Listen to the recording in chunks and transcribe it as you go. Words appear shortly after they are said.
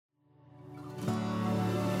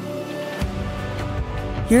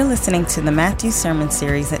You're listening to the Matthew Sermon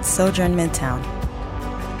Series at Sojourn Midtown.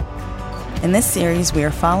 In this series, we are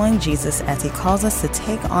following Jesus as he calls us to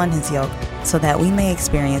take on his yoke so that we may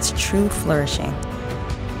experience true flourishing.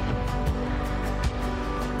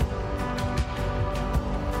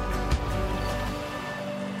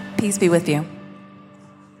 Peace be with you.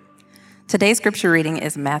 Today's scripture reading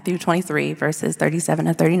is Matthew 23, verses 37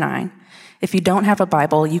 to 39. If you don't have a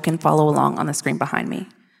Bible, you can follow along on the screen behind me.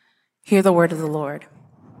 Hear the word of the Lord.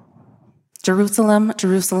 Jerusalem,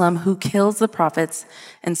 Jerusalem, who kills the prophets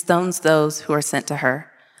and stones those who are sent to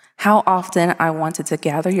her. How often I wanted to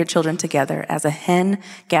gather your children together as a hen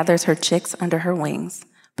gathers her chicks under her wings,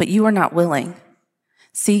 but you are not willing.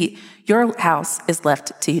 See, your house is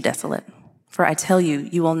left to you desolate. For I tell you,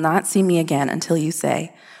 you will not see me again until you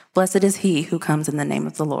say, Blessed is he who comes in the name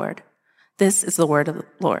of the Lord. This is the word of the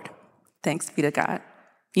Lord. Thanks be to God.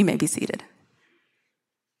 You may be seated.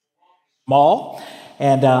 Mall,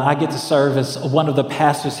 and I get to serve as one of the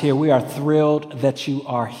pastors here. We are thrilled that you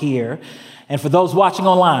are here. And for those watching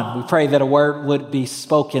online, we pray that a word would be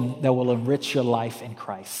spoken that will enrich your life in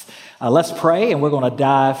Christ. Let's pray, and we're going to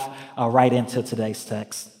dive right into today's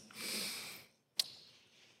text.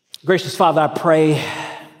 Gracious Father, I pray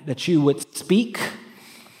that you would speak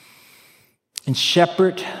and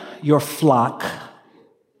shepherd your flock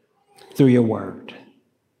through your word.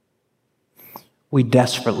 We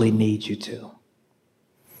desperately need you to.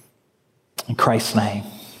 In Christ's name,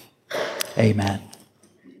 amen.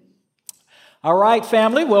 All right,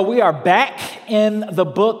 family. Well, we are back in the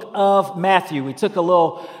book of Matthew. We took a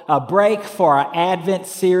little break for our Advent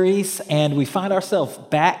series, and we find ourselves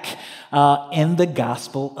back in the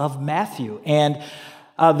Gospel of Matthew. And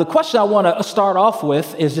the question I want to start off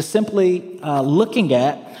with is just simply looking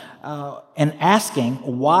at and asking,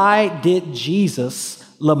 why did Jesus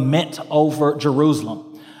lament over Jerusalem?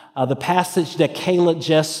 The passage that Kayla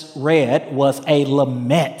just read was a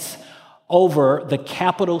lament over the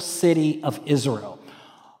capital city of Israel,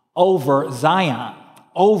 over Zion,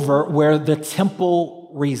 over where the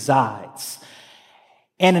temple resides.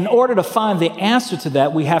 And in order to find the answer to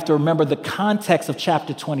that, we have to remember the context of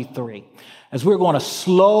chapter 23, as we're going to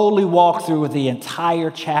slowly walk through the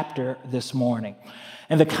entire chapter this morning.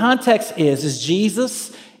 And the context is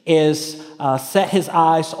Jesus is set his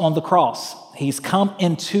eyes on the cross. He's come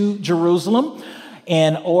into Jerusalem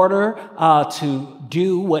in order to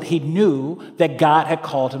do what he knew that God had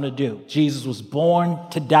called him to do. Jesus was born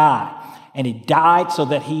to die, and he died so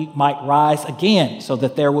that he might rise again, so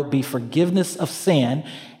that there would be forgiveness of sin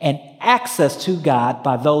and access to God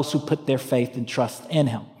by those who put their faith and trust in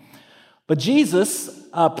him. But Jesus,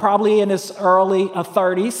 probably in his early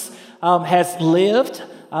 30s, has lived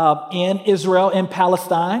in Israel, in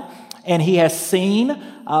Palestine, and he has seen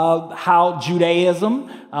how Judaism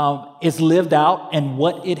is lived out and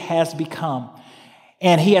what it has become.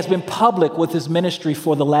 And he has been public with his ministry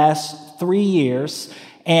for the last 3 years,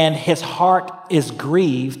 and his heart is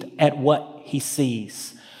grieved at what he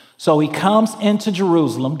sees. So he comes into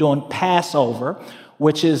Jerusalem during Passover,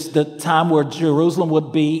 which is the time where Jerusalem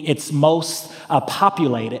would be its most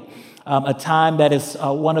populated, a time that is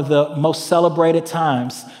one of the most celebrated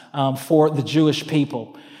times for the Jewish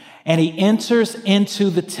people. And he enters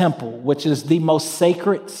into the temple, which is the most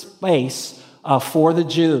sacred space for the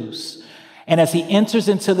Jews. And as he enters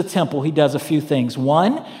into the temple, he does a few things.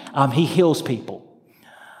 One, he heals people.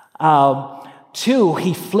 Two,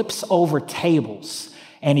 he flips over tables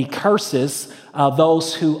and he curses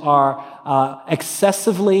those who are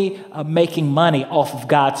excessively making money off of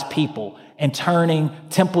God's people and turning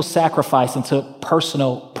temple sacrifice into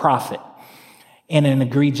personal profit in an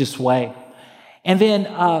egregious way. And then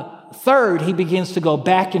third, he begins to go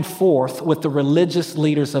back and forth with the religious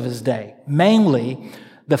leaders of his day, mainly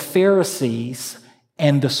the Pharisees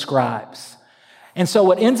and the scribes. And so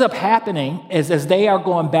what ends up happening is, as they are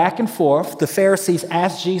going back and forth, the Pharisees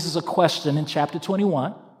ask Jesus a question in chapter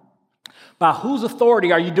 21. By whose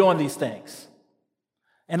authority are you doing these things?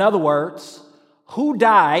 In other words, who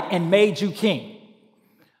died and made you king?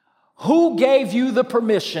 Who gave you the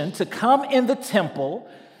permission to come in the temple,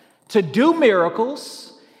 to do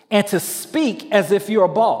miracles, and to speak as if you're a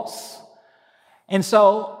boss? And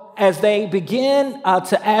so as they begin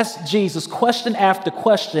to ask Jesus question after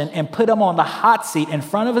question and put him on the hot seat in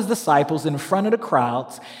front of his disciples, in front of the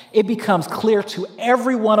crowds, it becomes clear to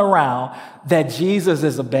everyone around that Jesus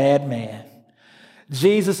is a bad man.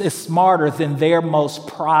 Jesus is smarter than their most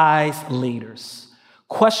prized leaders.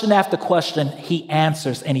 Question after question, he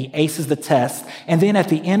answers and he aces the test. And then at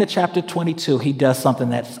the end of chapter 22, he does something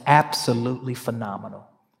that's absolutely phenomenal.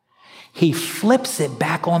 He flips it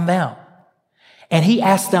back on them. And he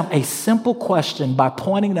asked them a simple question by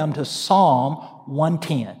pointing them to Psalm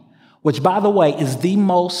 110, which, by the way, is the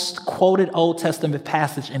most quoted Old Testament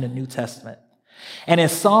passage in the New Testament. And in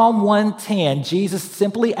Psalm 110, Jesus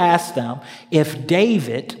simply asked them if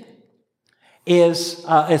David is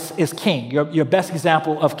king, your best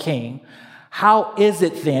example of king, how is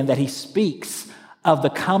it then that he speaks of the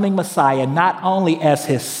coming Messiah not only as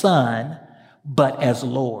his son, but as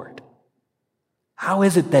Lord? How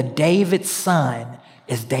is it that David's son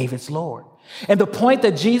is David's Lord? And the point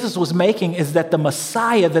that Jesus was making is that the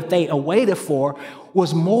Messiah that they awaited for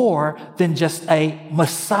was more than just a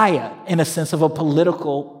Messiah in a sense of a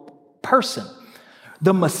political person.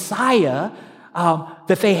 The Messiah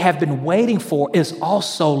that they have been waiting for is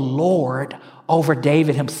also Lord over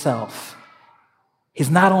David himself.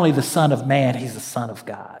 He's not only the Son of Man, he's the Son of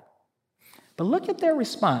God. But look at their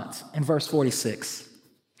response in verse 46.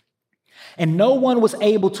 And no one was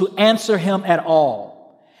able to answer him at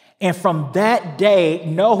all. And from that day,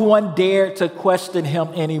 no one dared to question him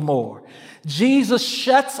anymore. Jesus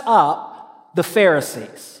shuts up the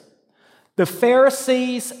Pharisees. The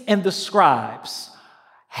Pharisees and the scribes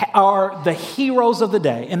are the heroes of the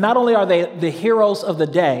day. And not only are they the heroes of the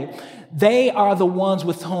day, they are the ones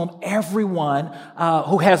with whom everyone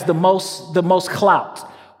who has the most clout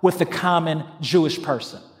with the common Jewish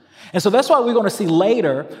person. And so that's why we're going to see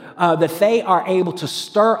later that they are able to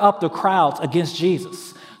stir up the crowds against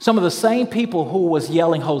Jesus. Some of the same people who was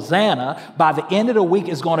yelling Hosanna, by the end of the week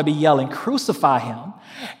is going to be yelling crucify him,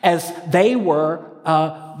 as they were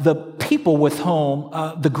the people with whom,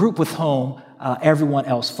 the group with whom everyone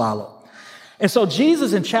else followed. And so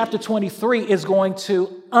Jesus in chapter 23 is going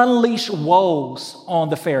to unleash woes on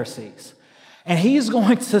the Pharisees. And he's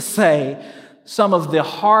going to say some of the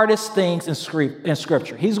hardest things in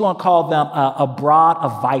Scripture. He's going to call them a brood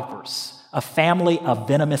of vipers, a family of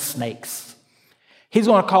venomous snakes. He's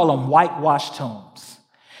going to call them whitewashed tombs.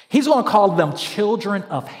 He's going to call them children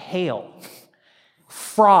of hell,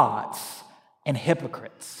 frauds, and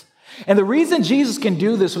hypocrites. And the reason Jesus can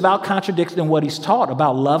do this without contradicting what he's taught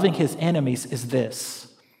about loving his enemies is this.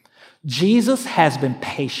 Jesus has been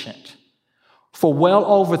patient for well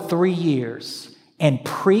over 3 years and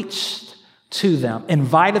preached to them,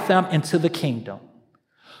 invited them into the kingdom,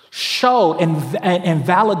 showed and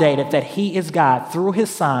validated that he is God through his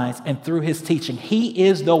signs and through his teaching. He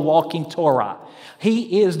is the walking Torah.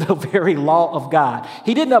 He is the very law of God.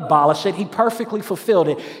 He didn't abolish it. He perfectly fulfilled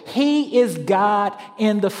it. He is God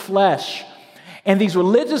in the flesh. And these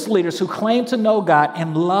religious leaders who claim to know God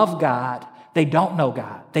and love God, they don't know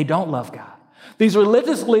God. They don't love God. These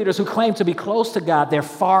religious leaders who claim to be close to God, they're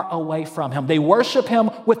far away from him. They worship him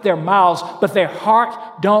with their mouths, but their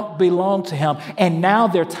heart don't belong to him. And now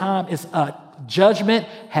their time is up. Judgment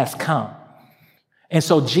has come. And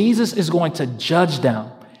so Jesus is going to judge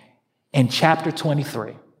them in chapter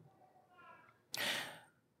 23.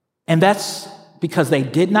 And that's because they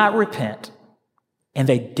did not repent and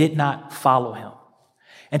they did not follow him.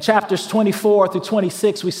 In chapters 24 through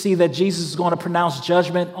 26, we see that Jesus is going to pronounce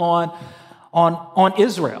judgment on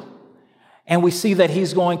Israel. And we see that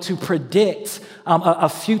he's going to predict a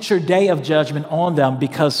future day of judgment on them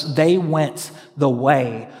because they went the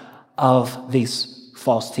way of these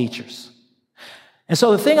false teachers. And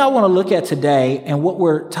so the thing I want to look at today and what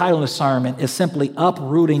we're titling the sermon is simply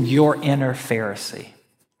uprooting your inner Pharisee.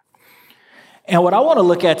 And what I want to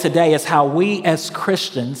look at today is how we as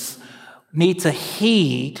Christians need to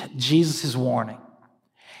heed Jesus' warning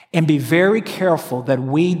and be very careful that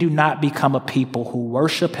we do not become a people who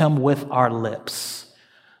worship him with our lips,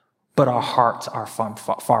 but our hearts are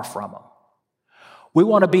far from him. We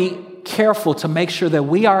want to be careful to make sure that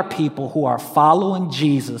we are people who are following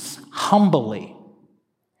Jesus humbly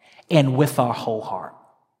and with our whole heart.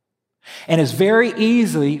 And it's very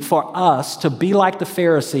easy for us to be like the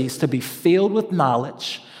Pharisees, to be filled with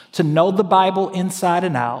knowledge, to know the Bible inside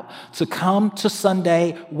and out, to come to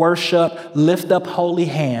Sunday worship, lift up holy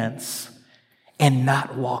hands, and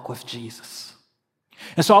not walk with Jesus.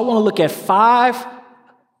 And so I want to look at 5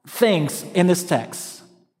 things in this text,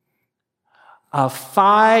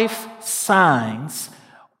 5 signs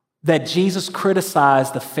that Jesus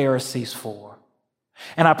criticized the Pharisees for.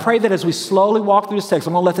 And I pray that as we slowly walk through this text,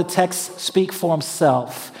 I'm going to let the text speak for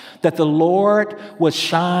himself, that the Lord would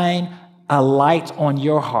shine a light on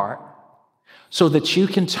your heart so that you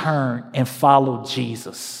can turn and follow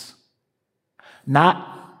Jesus.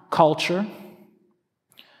 Not culture,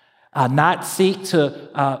 not seek to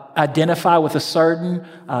identify with a certain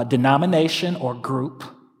denomination or group,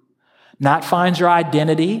 not find your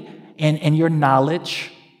identity in your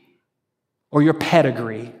knowledge or your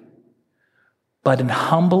pedigree, but in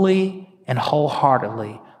humbly and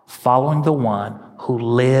wholeheartedly following the one who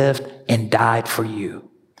lived and died for you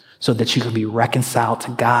so that you can be reconciled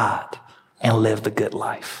to God and live the good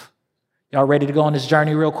life. Y'all ready to go on this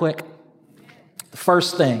journey real quick? The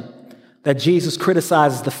first thing that Jesus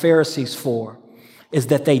criticizes the Pharisees for is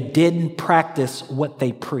that they didn't practice what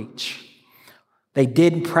they preach. They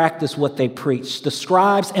didn't practice what they preach. The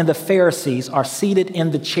scribes and the Pharisees are seated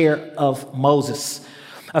in the chair of Moses.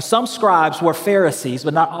 Some scribes were Pharisees,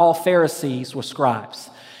 but not all Pharisees were scribes.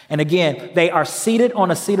 And again, they are seated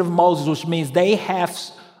on a seat of Moses, which means they have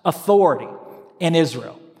authority in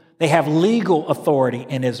Israel. They have legal authority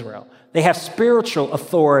in Israel. They have spiritual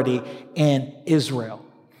authority in Israel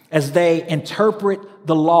as they interpret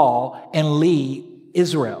the law and lead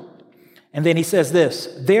Israel. And then he says this,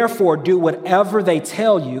 therefore do whatever they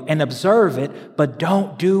tell you and observe it, but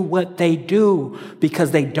don't do what they do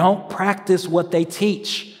because they don't practice what they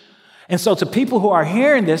teach. And so to people who are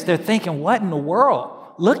hearing this, they're thinking, what in the world?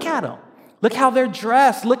 Look at them. Look how they're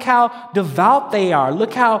dressed. Look how devout they are.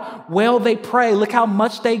 Look how well they pray. Look how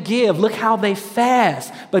much they give. Look how they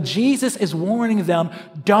fast. But Jesus is warning them,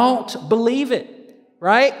 don't believe it,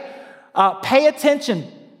 right? Pay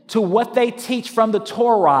attention to what they teach from the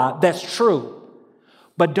Torah that's true.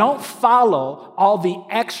 But don't follow all the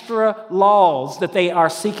extra laws that they are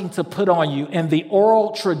seeking to put on you and the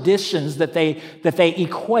oral traditions that they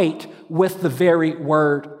equate with the very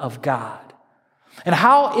word of God. And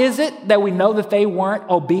how is it that we know that they weren't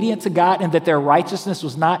obedient to God and that their righteousness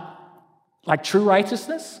was not like true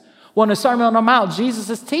righteousness? Well, in the Sermon on the Mount,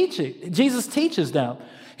 Jesus teaches them.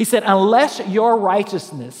 He said, unless your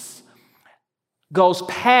righteousness goes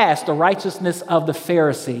past the righteousness of the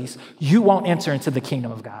Pharisees, you won't enter into the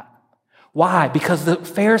kingdom of God. Why? Because the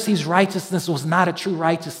Pharisees' righteousness was not a true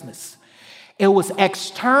righteousness. It was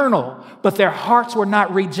external, but their hearts were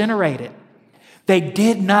not regenerated. They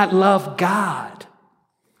did not love God.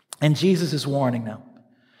 And Jesus is warning them.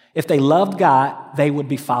 If they loved God, they would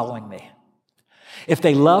be following me. If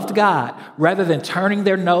they loved God, rather than turning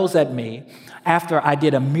their nose at me after I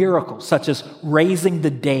did a miracle, such as raising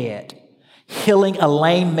the dead, healing a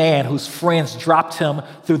lame man whose friends dropped him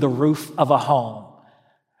through the roof of a home,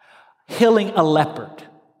 healing a leopard,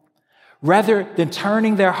 rather than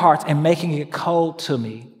turning their hearts and making it cold to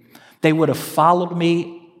me, they would have followed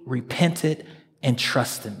me, repented, and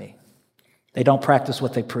trusted me. They don't practice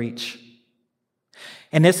what they preach.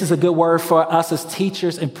 And this is a good word for us as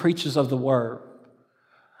teachers and preachers of the word.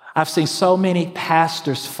 I've seen so many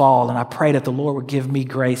pastors fall, and I pray that the Lord would give me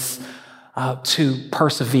grace to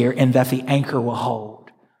persevere and that the anchor will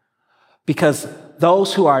hold. Because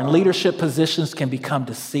those who are in leadership positions can become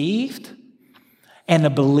deceived and to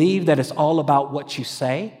believe that it's all about what you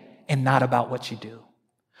say and not about what you do.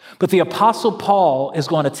 But the Apostle Paul is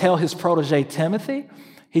going to tell his protege Timothy,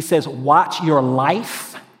 he says, watch your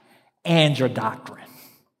life and your doctrine.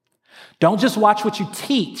 Don't just watch what you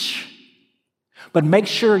teach, but make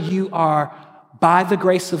sure you are, by the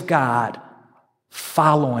grace of God,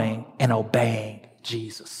 following and obeying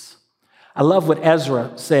Jesus. I love what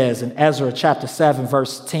Ezra says in Ezra chapter 7,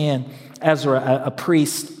 verse 10. Ezra, a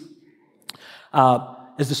priest,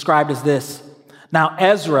 is described as this. Now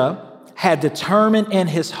Ezra had determined in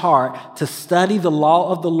his heart to study the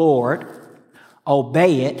law of the Lord,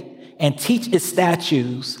 obey it, and teach its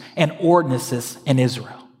statutes and ordinances in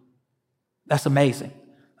Israel. That's amazing.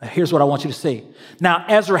 Here's what I want you to see. Now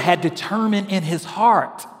Ezra had determined in his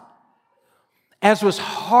heart. Ezra's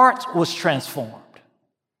heart was transformed.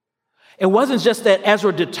 It wasn't just that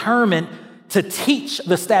Ezra determined to teach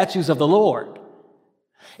the statutes of the Lord.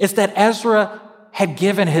 It's that Ezra had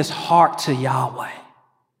given his heart to Yahweh.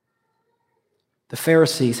 The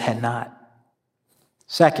Pharisees had not.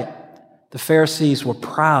 Second, the Pharisees were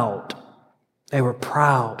proud. They were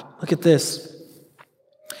proud. Look at this.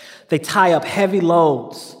 They tie up heavy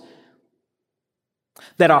loads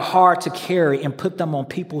that are hard to carry and put them on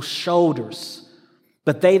people's shoulders,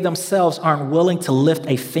 but they themselves aren't willing to lift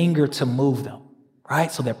a finger to move them,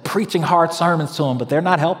 right? So they're preaching hard sermons to them, but they're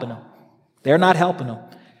not helping them. They're not helping them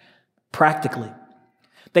practically.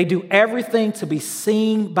 They do everything to be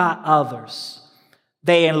seen by others.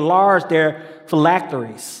 They enlarge their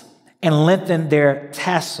phylacteries and lengthen their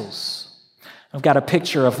tassels. I've got a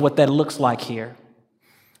picture of what that looks like here.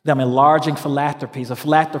 Them enlarging phylacteries. A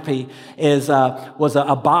phylactery was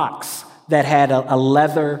a box that had a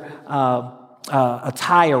leather a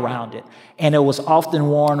tie around it, and it was often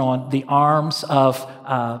worn on the arms of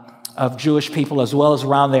Jewish people as well as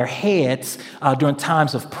around their heads during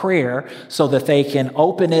times of prayer, so that they can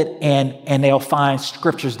open it and they'll find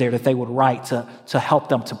scriptures there that they would write to help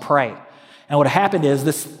them to pray. And what happened is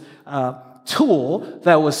this tool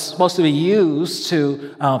that was supposed to be used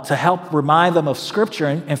to help remind them of Scripture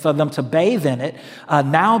and for them to bathe in it,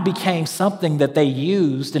 now became something that they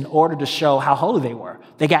used in order to show how holy they were.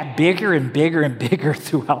 They got bigger and bigger and bigger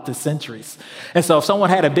throughout the centuries. And so if someone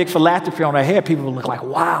had a big philanthropy on their head, people would look like,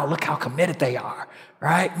 wow, look how committed they are,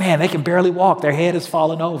 right? Man, they can barely walk. Their head is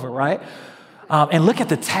falling over, right? And look at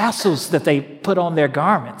the tassels that they put on their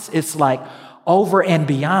garments. It's like over and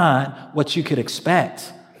beyond what you could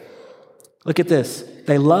expect. Look at this.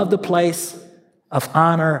 They love the place of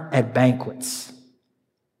honor at banquets,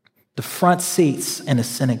 the front seats in the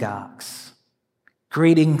synagogues,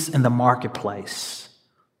 greetings in the marketplace,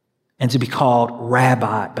 and to be called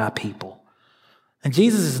rabbi by people. And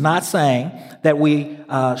Jesus is not saying that we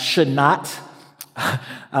should not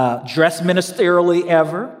dress ministerially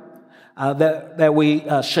ever, that we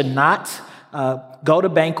should not go to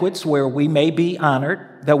banquets where we may be honored,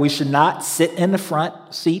 that we should not sit in the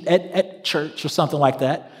front seat at church or something like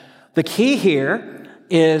that. The key here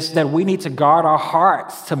is that we need to guard our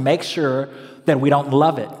hearts to make sure that we don't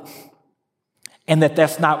love it and that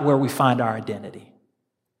that's not where we find our identity.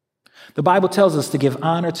 The Bible tells us to give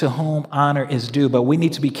honor to whom honor is due, but we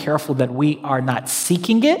need to be careful that we are not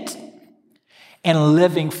seeking it and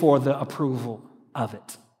living for the approval of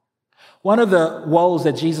it. One of the woes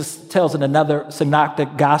that Jesus tells in another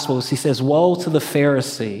synoptic gospel is he says, woe to the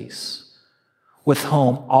Pharisees with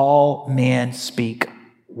whom all men speak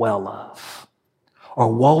well of.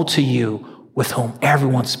 Or woe to you with whom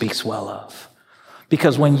everyone speaks well of.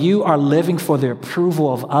 Because when you are living for the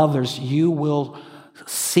approval of others, you will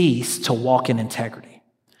cease to walk in integrity.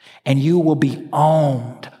 And you will be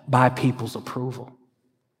owned by people's approval.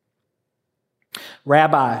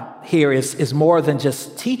 Rabbi here is more than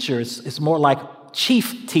just teachers. It's more like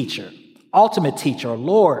chief teacher, ultimate teacher, or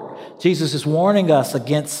Lord. Jesus is warning us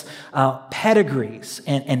against pedigrees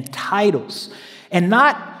and titles. And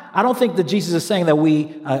I don't think that Jesus is saying that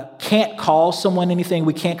we can't call someone anything.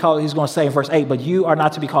 We can't call, he's going to say in verse 8, but you are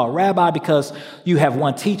not to be called rabbi because you have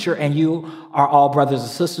one teacher and you are all brothers and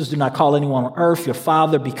sisters. Do not call anyone on earth your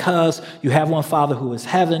father because you have one Father who is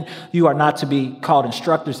heaven. You are not to be called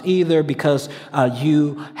instructors either because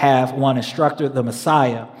you have one instructor, the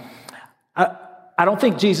Messiah. I don't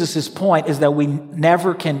think Jesus' point is that we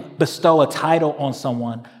never can bestow a title on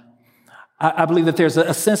someone. I believe that there's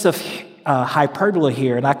a sense of hyperbole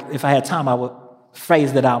here, and if I had time, I would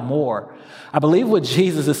phrase that out more. I believe what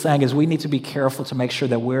Jesus is saying is we need to be careful to make sure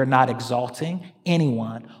that we're not exalting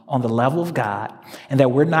anyone on the level of God and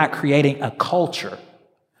that we're not creating a culture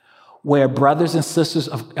where brothers and sisters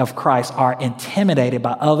of Christ are intimidated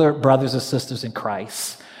by other brothers and sisters in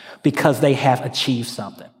Christ because they have achieved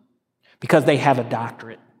something, because they have a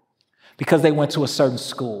doctorate, because they went to a certain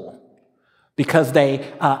school, because they,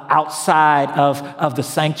 outside of the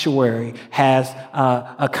sanctuary, has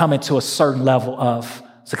come into a certain level of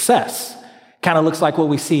success. Kind of looks like what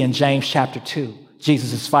we see in James chapter 2.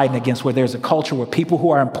 Jesus is fighting against where there's a culture where people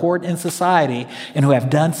who are important in society and who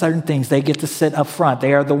have done certain things, they get to sit up front.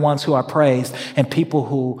 They are the ones who are praised, and people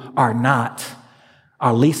who are not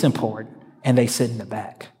are least important, and they sit in the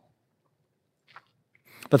back.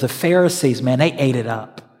 But the Pharisees, man, they ate it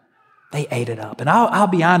up. They ate it up. And I'll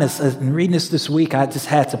be honest, in reading this week, I just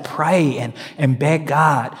had to pray and beg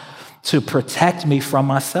God to protect me from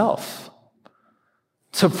myself,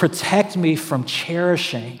 to protect me from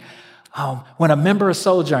cherishing. When a member of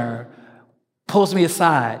Sojourn pulls me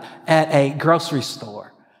aside at a grocery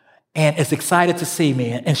store and is excited to see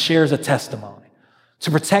me and shares a testimony,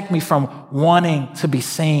 to protect me from wanting to be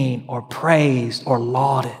seen or praised or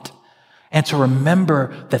lauded, and to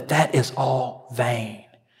remember that that is all vain.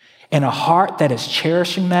 And a heart that is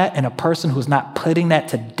cherishing that and a person who's not putting that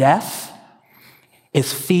to death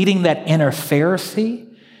is feeding that inner Pharisee.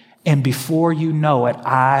 And before you know it,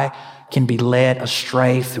 I can be led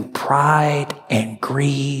astray through pride and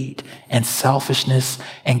greed and selfishness.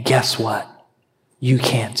 And guess what? You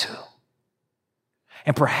can too.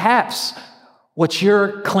 And perhaps what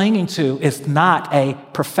you're clinging to is not a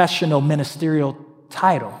professional ministerial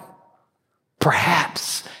title.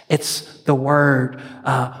 Perhaps it's the word,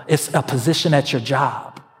 it's a position at your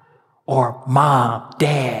job, or mom,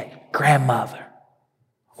 dad, grandmother,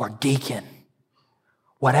 or deacon.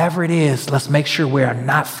 Whatever it is, let's make sure we are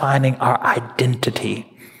not finding our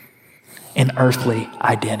identity in earthly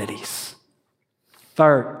identities.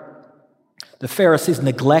 Third, the Pharisees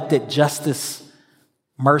neglected justice,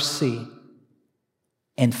 mercy,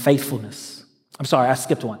 and faithfulness. I'm sorry, I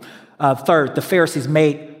skipped one. Third, the Pharisees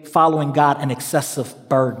made following God an excessive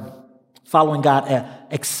burden. Following God an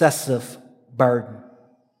excessive burden.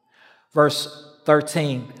 Verse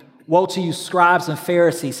 13, woe to you, scribes and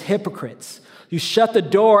Pharisees, hypocrites! You shut the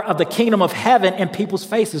door of the kingdom of heaven in people's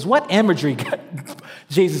faces. What imagery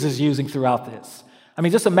Jesus is using throughout this? I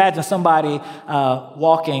mean, just imagine somebody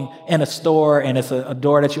walking in a store and it's a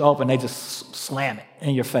door that you open, they just slam it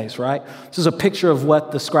in your face, right? This is a picture of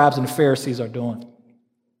what the scribes and the Pharisees are doing.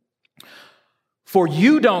 For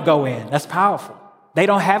you don't go in. That's powerful. They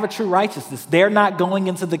don't have a true righteousness. They're not going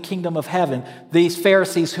into the kingdom of heaven. These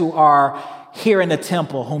Pharisees who are here in the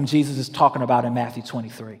temple, whom Jesus is talking about in Matthew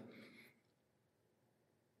 23.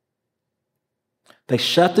 They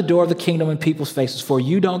shut the door of the kingdom in people's faces, for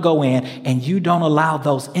you don't go in, and you don't allow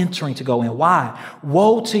those entering to go in. Why?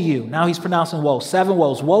 Woe to you. Now he's pronouncing woe. 7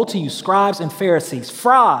 woes. Woe to you, scribes and Pharisees,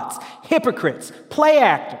 frauds, hypocrites, play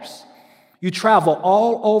actors. You travel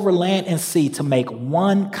all over land and sea to make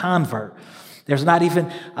one convert. There's not even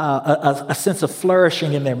a sense of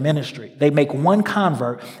flourishing in their ministry. They make one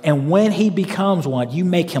convert, and when he becomes one, you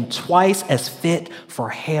make him twice as fit for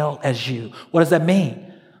hell as you. What does that mean?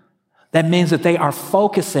 That means that they are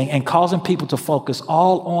focusing and causing people to focus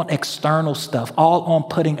all on external stuff, all on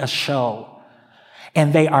putting a show.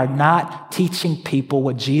 And they are not teaching people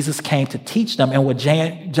what Jesus came to teach them and what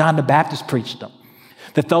John the Baptist preached them.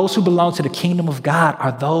 That those who belong to the kingdom of God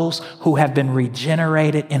are those who have been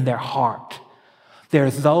regenerated in their heart.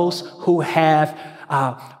 There's those who have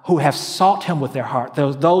sought him with their heart.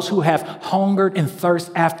 There's those who have hungered and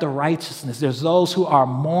thirst after righteousness. There's those who are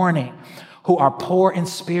mourning, who are poor in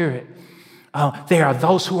spirit. There are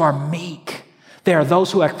those who are meek. There are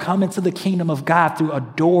those who have come into the kingdom of God through a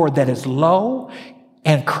door that is low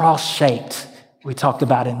and cross-shaped. We talked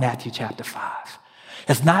about in Matthew chapter 5.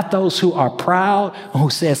 It's not those who are proud, who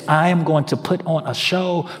says, I am going to put on a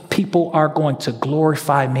show. People are going to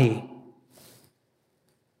glorify me.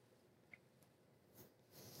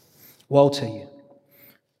 Woe to you.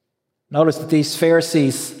 Notice that these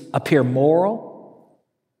Pharisees appear moral.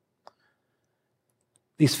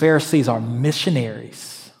 These Pharisees are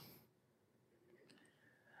missionaries.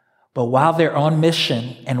 But while they're on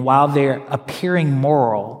mission and while they're appearing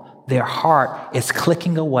moral, their heart is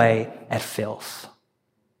clicking away at filth.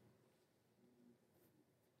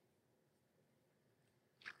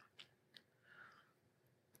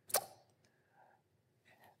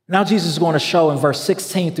 Now Jesus is going to show in verse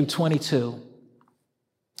 16 through 22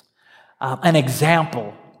 an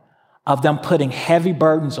example of them putting heavy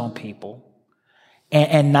burdens on people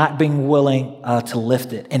and not being willing to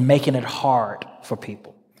lift it and making it hard for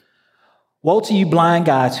people. Woe to you blind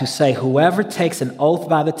guides who say, whoever takes an oath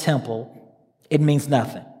by the temple, it means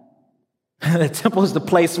nothing. The temple is the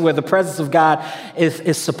place where the presence of God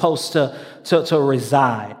is supposed to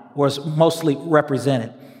reside, or is mostly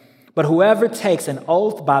represented. But whoever takes an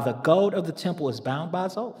oath by the gold of the temple is bound by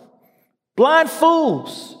his oath. Blind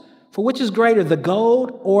fools, for which is greater, the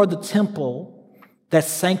gold or the temple that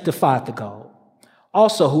sanctified the gold?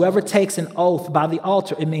 Also, whoever takes an oath by the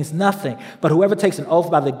altar, it means nothing. But whoever takes an oath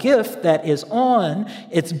by the gift that is on,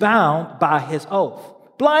 it's bound by his oath.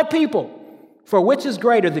 Blind people, for which is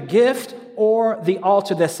greater, the gift or the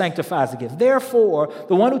altar that sanctifies the gift? Therefore,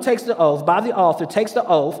 the one who takes the oath by the altar takes the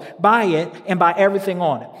oath by it and by everything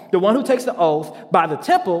on it. The one who takes the oath by the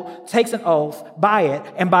temple takes an oath by it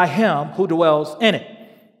and by him who dwells in it.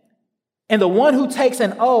 And the one who takes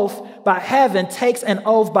an oath by heaven takes an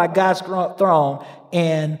oath by God's throne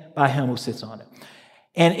and by him who sits on it.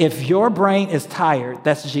 And if your brain is tired,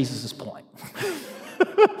 that's Jesus' point.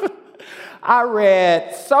 I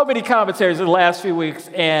read so many commentaries in the last few weeks,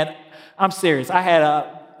 and I'm serious. I had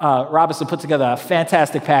Robinson put together a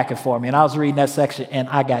fantastic packet for me, and I was reading that section, and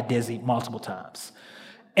I got dizzy multiple times.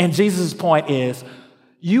 And Jesus' point is,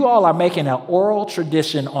 you all are making an oral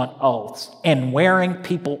tradition on oaths and wearing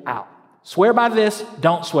people out. Swear by this,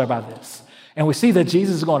 don't swear by this. And we see that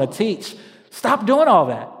Jesus is going to teach, stop doing all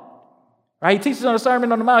that. Right? He teaches on the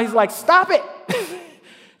Sermon on the Mount. He's like, stop it.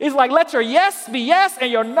 He's like, let your yes be yes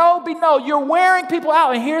and your no be no. You're wearing people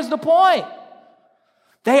out. And here's the point.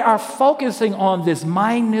 They are focusing on this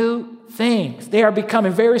minute things. They are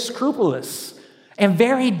becoming very scrupulous and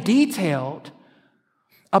very detailed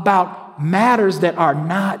about matters that are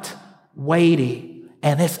not weighty,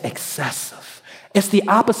 and it's excessive. It's the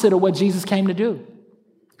opposite of what Jesus came to do.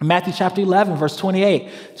 In Matthew chapter 11, verse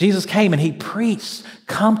 28, Jesus came and he preached,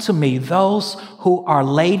 come to me, those who are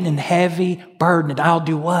laden and heavy burdened. I'll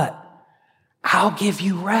do what? I'll give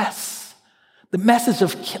you rest. The message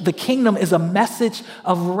of the kingdom is a message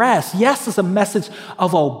of rest. Yes, it's a message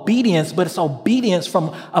of obedience, but it's obedience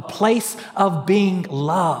from a place of being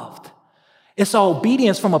loved. It's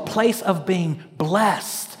obedience from a place of being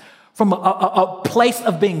blessed, from a place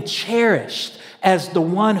of being cherished. as the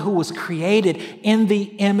one who was created in the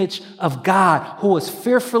image of God, who was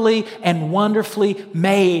fearfully and wonderfully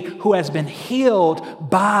made, who has been healed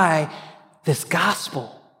by this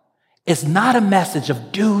gospel. It's not a message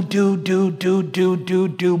of do,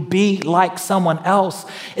 be like someone else.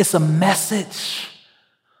 It's a message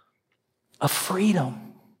of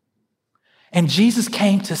freedom. And Jesus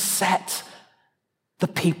came to set the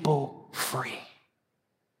people free.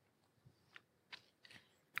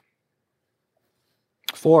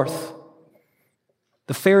 Fourth,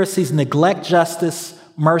 the Pharisees neglect justice,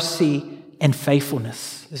 mercy, and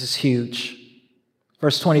faithfulness. This is huge.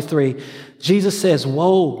 Verse 23, Jesus says,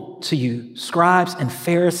 "Woe to you, scribes and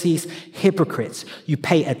Pharisees, hypocrites! You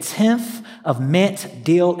pay a tenth of mint,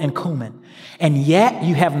 dill, and cumin, and yet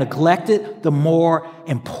you have neglected the more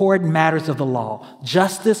important matters of the law,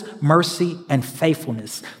 justice, mercy, and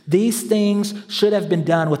faithfulness. These things should have been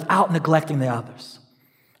done without neglecting the others."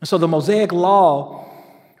 And so the Mosaic law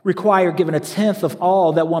required giving a tenth of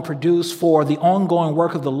all that one produced for the ongoing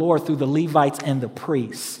work of the Lord through the Levites and the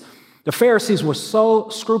priests. The Pharisees were so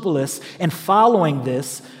scrupulous in following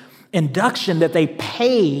this induction that they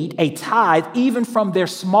paid a tithe even from their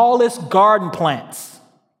smallest garden plants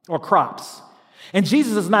or crops. And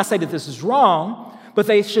Jesus does not say that this is wrong, but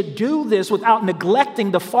they should do this without neglecting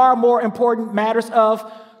the far more important matters of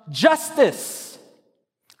justice,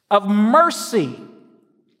 of mercy,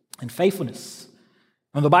 and faithfulness.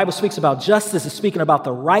 When the Bible speaks about justice, it's speaking about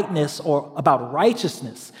the rightness or about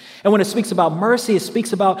righteousness. And when it speaks about mercy, it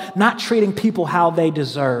speaks about not treating people how they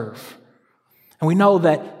deserve. And we know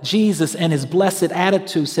that Jesus in his blessed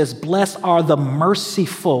attitude says, "Blessed are the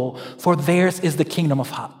merciful, for theirs is the kingdom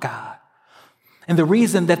of God." And the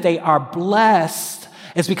reason that they are blessed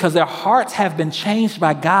is because their hearts have been changed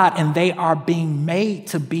by God and they are being made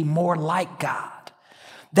to be more like God.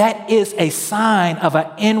 That is a sign of an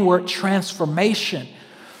inward transformation,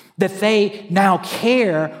 that they now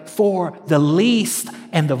care for the least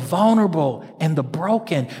and the vulnerable and the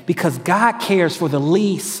broken, because God cares for the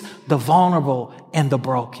least, the vulnerable, and the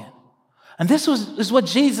broken. And this is what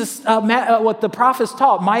Jesus, what the prophets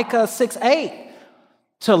taught, Micah 6:8,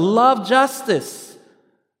 to love justice,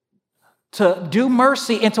 to do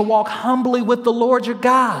mercy, and to walk humbly with the Lord your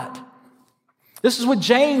God. This is what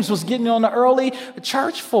James was getting on the early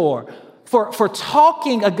church for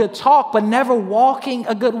talking a good talk, but never walking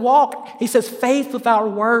a good walk. He says, faith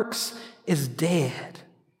without works is dead.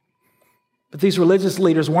 But these religious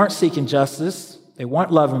leaders weren't seeking justice. They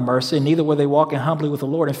weren't loving mercy, and neither were they walking humbly with the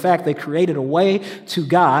Lord. In fact, they created a way to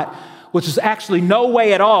God, which is actually no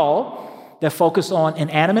way at all, that focused on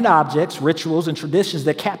inanimate objects, rituals, and traditions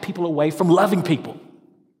that kept people away from loving people.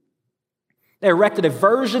 They erected a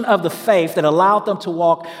version of the faith that allowed them to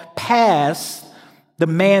walk past the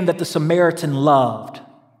man that the Samaritan loved,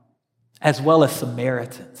 as well as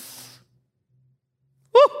Samaritans.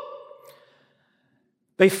 Woo!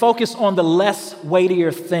 They focused on the less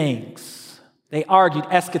weightier things. They argued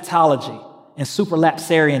eschatology and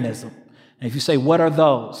supralapsarianism. And if you say, what are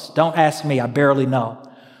those? Don't ask me, I barely know.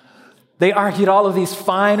 They argued all of these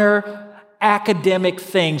finer academic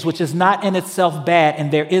things, which is not in itself bad,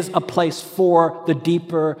 and there is a place for the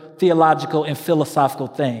deeper theological and philosophical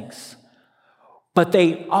things. But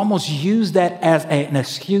they almost use that as an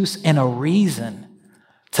excuse and a reason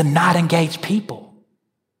to not engage people.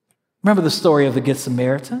 Remember the story of the Good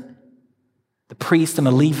Samaritan? The priest and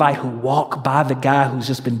the Levite who walk by the guy who's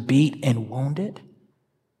just been beat and wounded.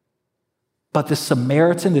 But the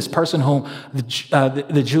Samaritan, this person whom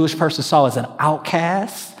the Jewish person saw as an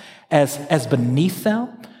outcast, as beneath them,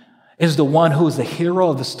 is the one who is the hero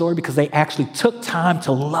of the story because they actually took time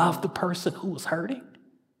to love the person who was hurting.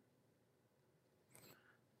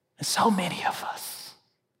 And so many of us,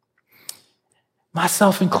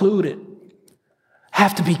 myself included,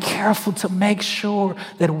 have to be careful to make sure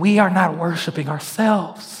that we are not worshiping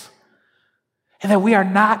ourselves and that we are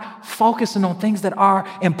not focusing on things that are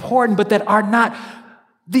important, but that are not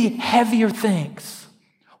the heavier things.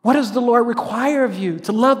 What does the Lord require of you?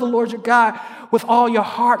 To love the Lord your God with all your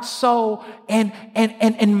heart, soul, and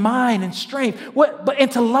mind and strength.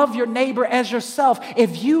 And to love your neighbor as yourself.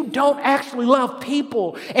 If you don't actually love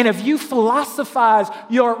people, and if you philosophize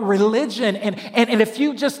your religion, and if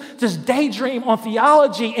you just daydream on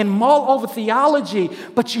theology and mull over theology,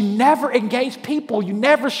 but you never engage people, you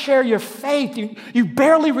never share your faith, you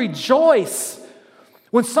barely rejoice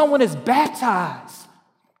when someone is baptized.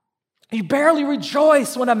 You barely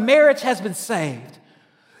rejoice when a marriage has been saved.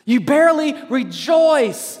 You barely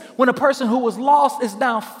rejoice when a person who was lost is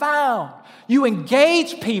now found. You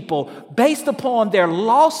engage people based upon their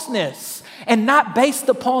lostness and not based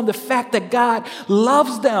upon the fact that God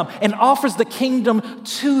loves them and offers the kingdom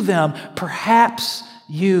to them. Perhaps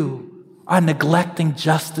you are neglecting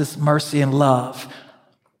justice, mercy, and love.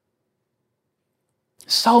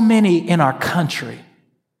 So many in our country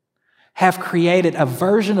have created a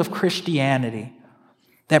version of Christianity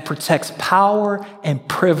that protects power and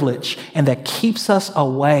privilege and that keeps us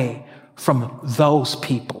away from those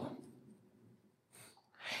people.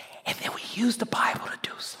 And then we use the Bible to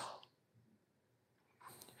do so.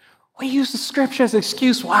 We use the scripture as an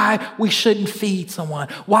excuse why we shouldn't feed someone,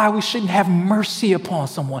 why we shouldn't have mercy upon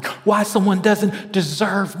someone, why someone doesn't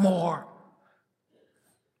deserve more,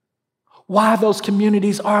 why those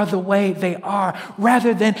communities are the way they are,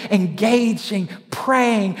 rather than engaging,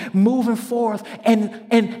 praying, moving forth,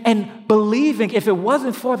 and believing if it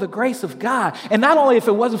wasn't for the grace of God, and not only if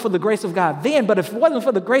it wasn't for the grace of God then, but if it wasn't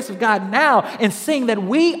for the grace of God now, and seeing that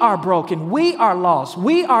we are broken, we are lost,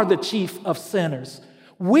 we are the chief of sinners,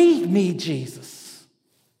 we need Jesus.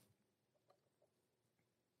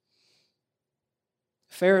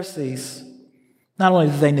 Pharisees, not only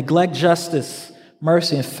did they neglect justice,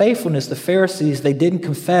 mercy, and faithfulness, the Pharisees, they didn't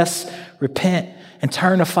confess, repent, and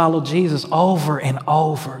turn to follow Jesus over and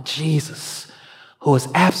over. Jesus, who is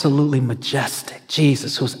absolutely majestic.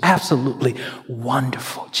 Jesus, who is absolutely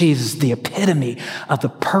wonderful. Jesus, the epitome of the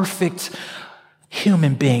perfect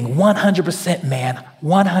human being, 100% man,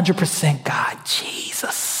 100% God.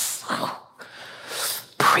 Jesus.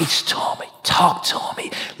 Preached to him, he talked to him,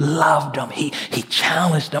 he loved them, he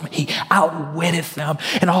challenged them, he outwitted them,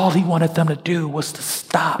 and all he wanted them to do was to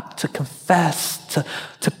stop, to confess,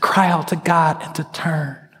 to cry out to God and to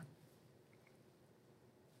turn.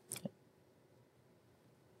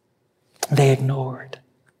 They ignored.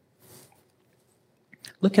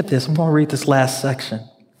 Look at this. I'm going to read this last section.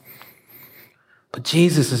 But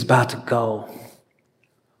Jesus is about to go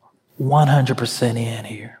 100% in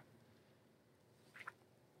here.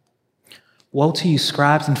 Woe to you,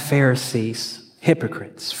 scribes and Pharisees,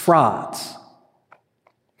 hypocrites, frauds.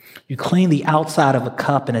 You clean the outside of a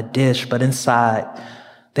cup and a dish, but inside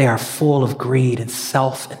they are full of greed and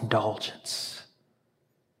self-indulgence.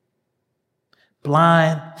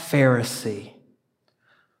 Blind Pharisee,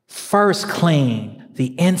 first clean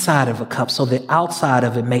the inside of a cup so the outside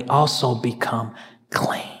of it may also become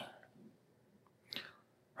clean.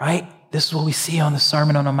 Right? This is what we see on the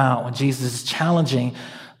Sermon on the Mount when Jesus is challenging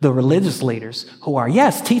the religious leaders who are,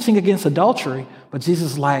 yes, teaching against adultery, but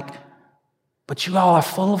Jesus is like, but you all are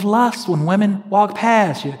full of lust when women walk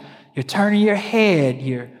past. You're turning your head.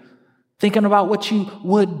 You're thinking about what you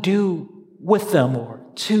would do with them or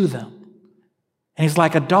to them. And he's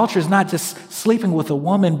like, adultery is not just sleeping with a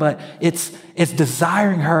woman, but it's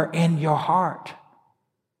desiring her in your heart.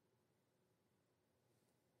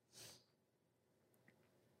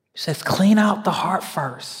 He says, clean out the heart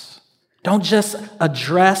first. Don't just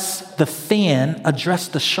address the fin, address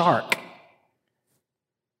the shark.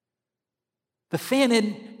 The fin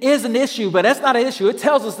is an issue, but that's not an issue. It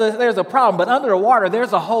tells us that there's a problem, but under the water,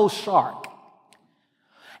 there's a whole shark.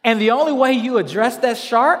 And the only way you address that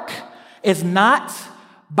shark is not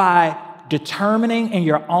by determining in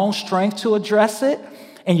your own strength to address it,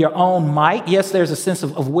 in your own might. Yes, there's a sense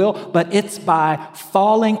of will, but it's by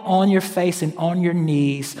falling on your face and on your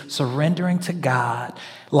knees, surrendering to God,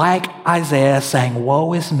 like Isaiah saying,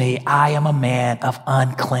 woe is me, I am a man of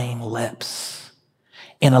unclean lips,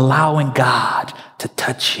 in allowing God to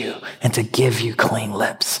touch you and to give you clean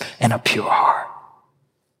lips and a pure heart.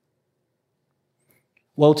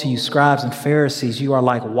 Woe to you, scribes and Pharisees, you are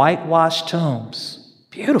like whitewashed tombs.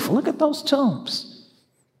 Beautiful, look at those tombs.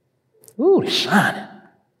 Ooh, they're shining.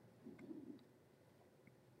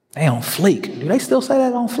 They on fleek. Do they still say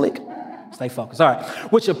that, on fleek? Stay focused. All right.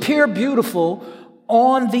 Which appear beautiful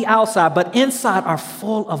on the outside, but inside are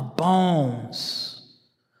full of bones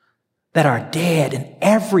that are dead in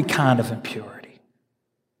every kind of impurity.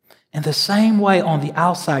 In the same way, on the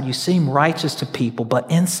outside, you seem righteous to people,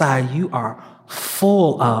 but inside you are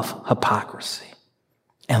full of hypocrisy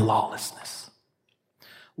and lawlessness.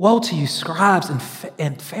 Woe to you, scribes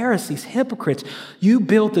and Pharisees, hypocrites. You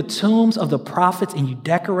build the tombs of the prophets and you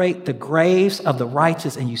decorate the graves of the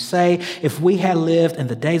righteous. And you say, if we had lived in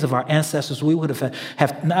the days of our ancestors, we would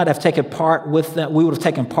have taken part with them. We would have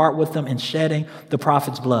taken part with them in shedding the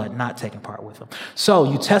prophet's blood, not taking part with them.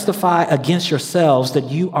 So you testify against yourselves that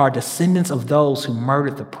you are descendants of those who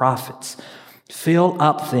murdered the prophets. Fill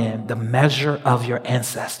up then the measure of your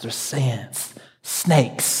ancestors' sins.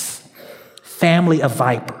 Snakes. Family of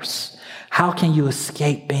vipers, how can you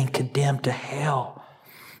escape being condemned to hell?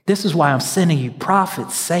 This is why I'm sending you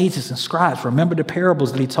prophets, sages, and scribes. Remember the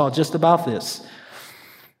parables that he taught just about this,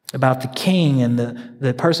 about the king and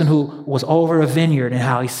the person who was over a vineyard and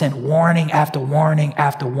how he sent warning after warning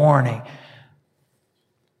after warning.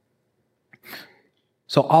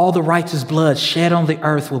 So all the righteous blood shed on the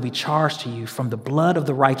earth will be charged to you, from the blood of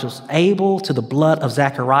the righteous Abel to the blood of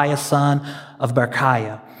Zachariah, son of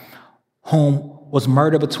Berechiah, whom was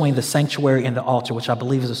murdered between the sanctuary and the altar, which I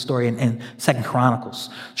believe is a story in 2 Chronicles.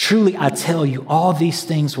 Truly, I tell you, all these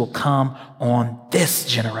things will come on this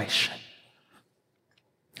generation.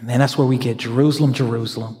 And then that's where we get Jerusalem,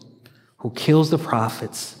 Jerusalem, who kills the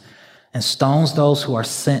prophets and stones those who are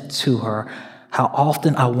sent to her. How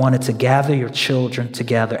often I wanted to gather your children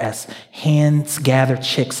together as hens gather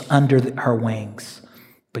chicks under her wings,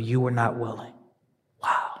 but you were not willing.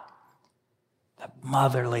 Wow. That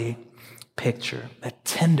motherly picture, that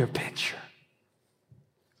tender picture.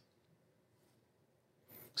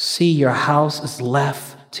 See, your house is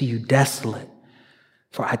left to you desolate.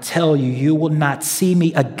 For I tell you, you will not see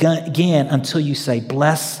me again until you say,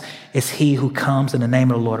 blessed is he who comes in the name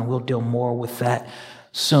of the Lord. And we'll deal more with that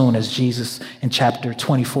soon, as Jesus in chapter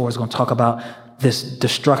 24 is going to talk about this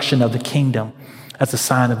destruction of the kingdom as a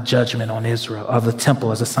sign of judgment on Israel, of the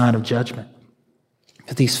temple as a sign of judgment.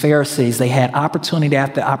 But these Pharisees, they had opportunity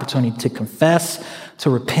after opportunity to confess, to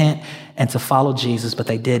repent, and to follow Jesus, but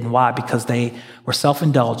they didn't. Why? Because they were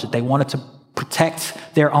self-indulgent. They wanted to protect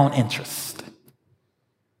their own interest.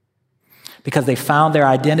 Because they found their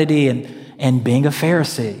identity in being a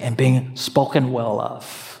Pharisee and being spoken well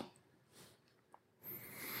of.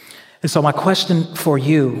 And so my question for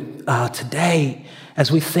you today,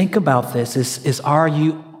 as we think about this, is are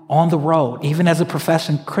you on the road, even as a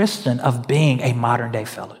professing Christian, of being a modern-day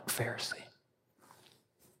Pharisee?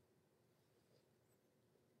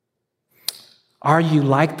 Are you,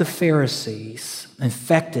 like the Pharisees,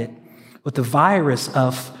 infected with the virus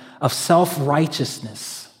of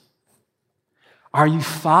self-righteousness? Are you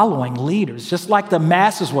following leaders? Just like the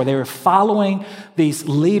masses were, they were following these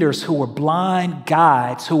leaders who were blind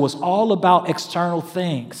guides, who was all about external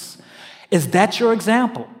things. Is that your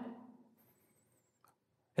example?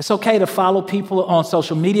 It's okay to follow people on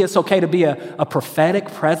social media. It's okay to be a prophetic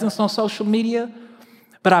presence on social media.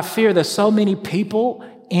 But I fear that so many people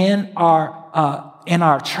in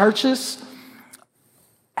our churches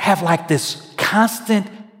have like this constant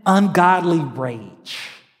ungodly rage.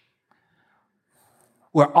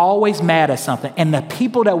 We're always mad at something. And the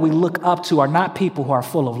people that we look up to are not people who are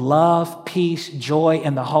full of love, peace, joy,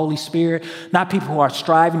 and the Holy Spirit. Not people who are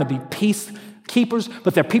striving to be peacekeepers,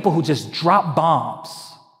 but they're people who just drop bombs.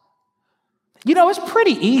 You know, it's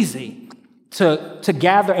pretty easy to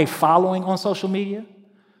gather a following on social media.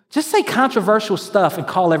 Just say controversial stuff and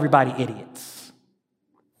call everybody idiots.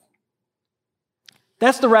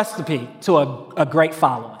 That's the recipe to a great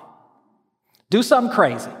following. Do something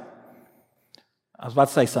crazy. I was about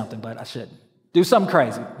to say something, but I shouldn't. Do something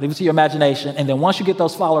crazy. Leave it to your imagination. And then once you get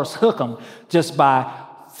those followers, hook them just by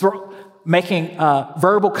making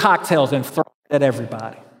verbal cocktails and throwing it at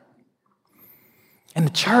everybody. In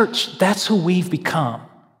the church, that's who we've become.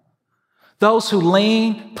 Those who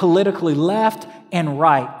lean politically left and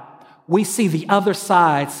right. We see the other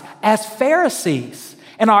sides as Pharisees,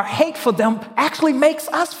 and our hate for them actually makes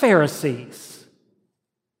us Pharisees.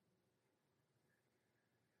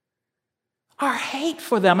 Our hate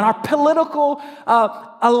for them and our political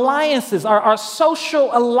alliances, our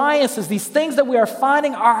social alliances, these things that we are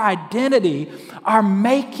finding our identity, are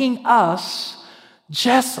making us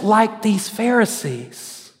just like these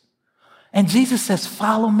Pharisees. And Jesus says,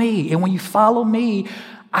 follow me. And when you follow me,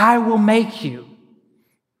 I will make you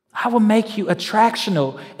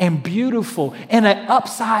attractional and beautiful in an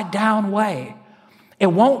upside down way. It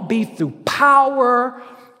won't be through power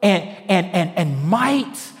and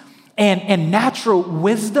might and natural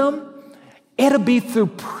wisdom. It'll be through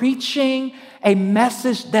preaching a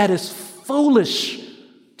message that is foolish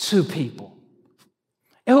to people.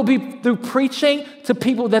 It will be through preaching to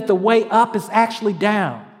people that the way up is actually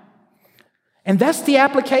down. And that's the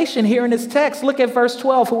application here in this text. Look at verse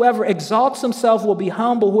 12. Whoever exalts himself will be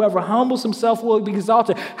humble. Whoever humbles himself will be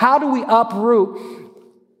exalted. How do we uproot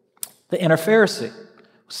the inner Pharisee?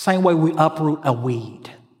 Same way we uproot a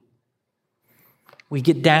weed. We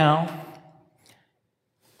get down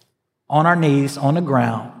on our knees on the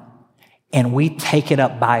ground and we take it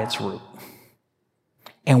up by its root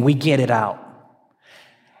and we get it out.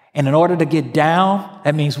 And in order to get down,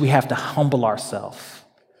 that means we have to humble ourselves.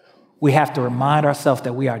 We have to remind ourselves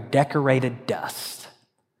that we are decorated dust,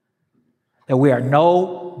 that we are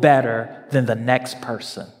no better than the next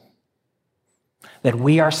person, that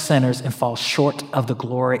we are sinners and fall short of the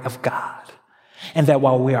glory of God. And that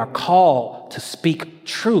while we are called to speak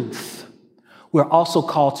truth, we're also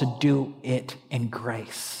called to do it in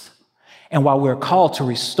grace. And while we're called to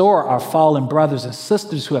restore our fallen brothers and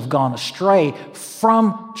sisters who have gone astray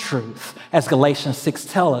from truth, as Galatians 6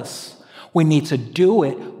 tells us, we need to do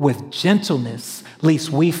it with gentleness, lest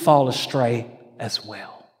we fall astray as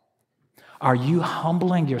well. Are you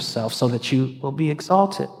humbling yourself so that you will be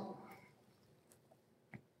exalted?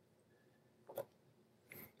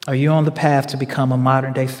 Are you on the path to become a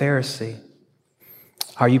modern-day Pharisee?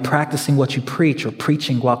 Are you practicing what you preach or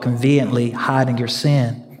preaching while conveniently hiding your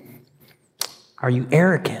sin? Are you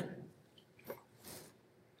arrogant?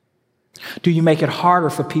 Do you make it harder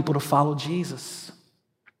for people to follow Jesus?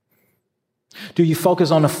 Do you focus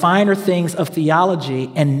on the finer things of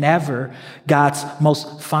theology and never God's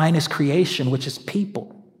most finest creation, which is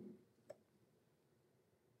people?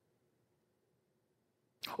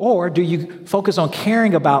 Or do you focus on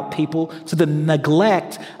caring about people to the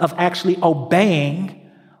neglect of actually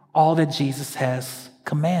obeying all that Jesus has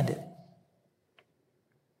commanded?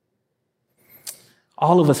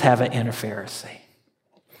 All of us have an inner Pharisee.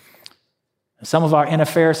 Some of our inner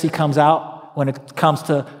Pharisee comes out when it comes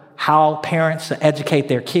to how parents should educate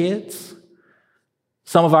their kids.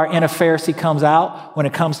 Some of our inner Pharisee comes out when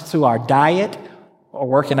it comes to our diet or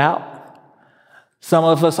working out. Some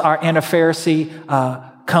of us, our inner Pharisee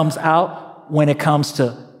comes out when it comes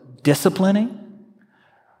to disciplining,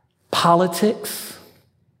 politics.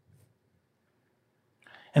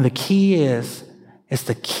 And the key is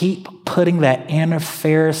to keep putting that inner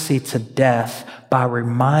Pharisee to death by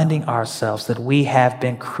reminding ourselves that we have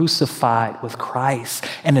been crucified with Christ,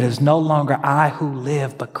 and it is no longer I who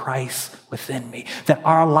live, but Christ within me, that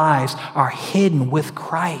our lives are hidden with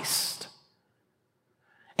Christ,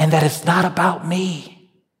 and that it's not about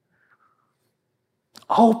me.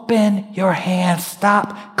 Open your hands.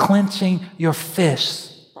 Stop clenching your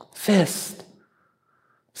fist.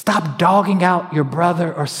 Stop dogging out your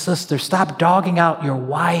brother or sister. Stop dogging out your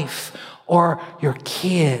wife or your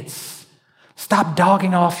kids. Stop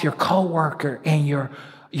dogging off your coworker and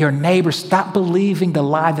your neighbor. Stop believing the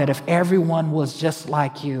lie that if everyone was just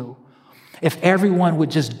like you, if everyone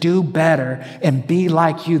would just do better and be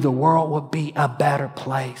like you, the world would be a better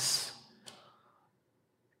place.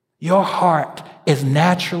 Your heart is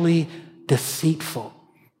naturally deceitful.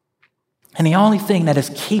 And the only thing that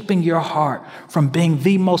is keeping your heart from being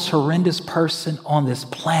the most horrendous person on this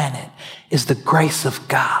planet is the grace of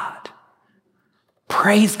God.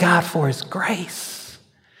 Praise God for his grace.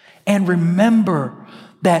 And remember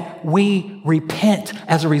that we repent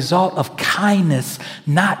as a result of kindness,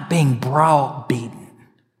 not being browbeaten.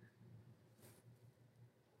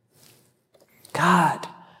 God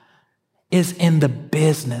is in the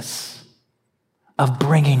business of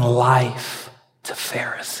bringing life to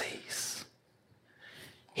Pharisees.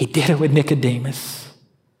 He did it with Nicodemus,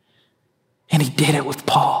 and he did it with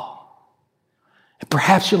Paul. And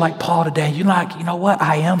perhaps you're like Paul today, and you're like, you know what?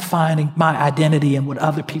 I am finding my identity in what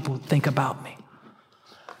other people think about me.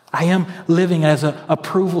 I am living as an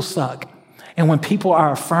approval suck. And when people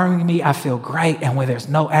are affirming me, I feel great. And when there's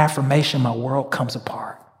no affirmation, my world comes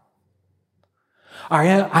apart.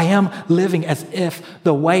 I am living as if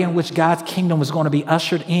the way in which God's kingdom is going to be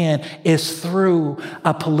ushered in is through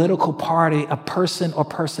a political party, a person or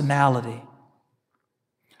personality.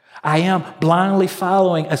 I am blindly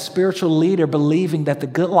following a spiritual leader, believing that the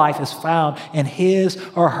good life is found in his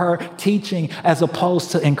or her teaching as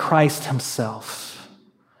opposed to in Christ himself.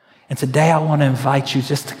 And today I want to invite you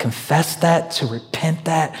just to confess that, to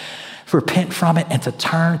repent from it, and to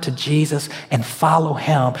turn to Jesus and follow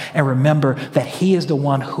him, and remember that he is the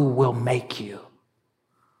one who will make you.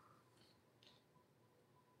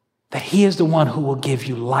 That he is the one who will give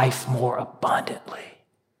you life more abundantly.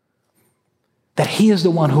 That he is the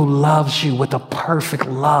one who loves you with a perfect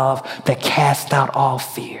love that casts out all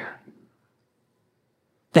fear.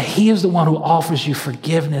 That he is the one who offers you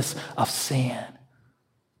forgiveness of sin.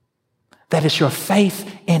 That it's your faith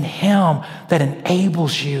in him that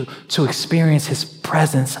enables you to experience his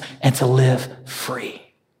presence and to live free.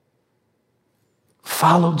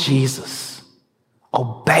 Follow Jesus,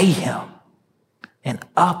 obey him, and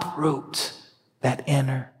uproot that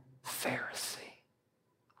inner Pharisee.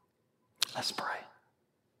 Let's pray.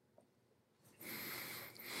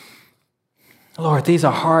 Lord, these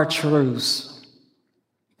are hard truths,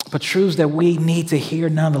 but truths that we need to hear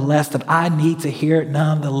nonetheless, that I need to hear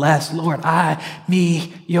nonetheless. Lord, I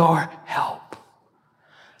need your help.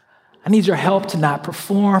 I need your help to not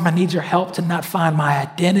perform. I need your help to not find my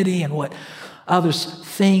identity in what others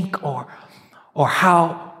think or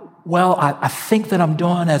how well I think that I'm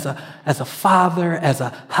doing as a father, as a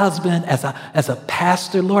husband, as a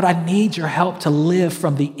pastor. Lord, I need your help to live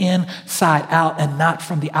from the inside out and not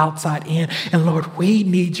from the outside in. And Lord, we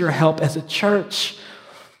need your help as a church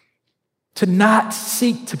to not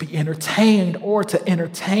seek to be entertained or to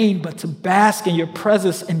entertain, but to bask in your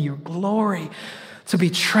presence and your glory, to be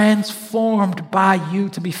transformed by you,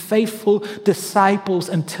 to be faithful disciples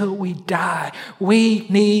until we die. We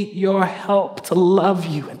need your help to love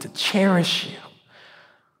you and to cherish you.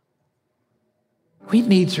 We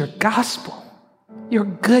need your gospel, your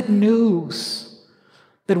good news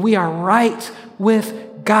that we are right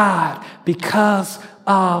with God because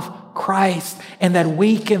of Christ, and that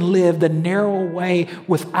we can live the narrow way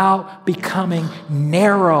without becoming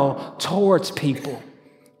narrow towards people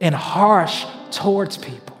and harsh towards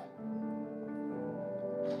people.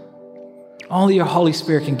 Only your Holy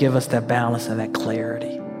Spirit can give us that balance and that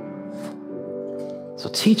clarity. So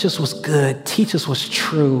teach us what's good, teach us what's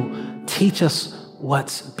true, teach us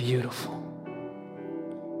what's beautiful.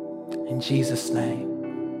 In Jesus' name,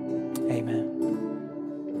 amen.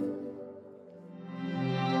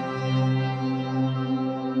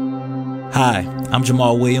 Hi, I'm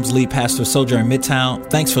Jamal Williams, lead pastor of Sojourn Midtown.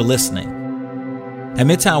 Thanks for listening. At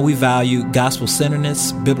Midtown, we value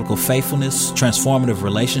gospel-centeredness, biblical faithfulness, transformative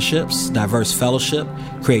relationships, diverse fellowship,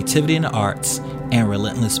 creativity in the arts, and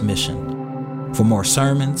relentless mission. For more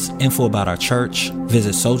sermons, info about our church,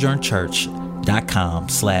 visit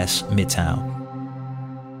sojournchurch.com/Midtown.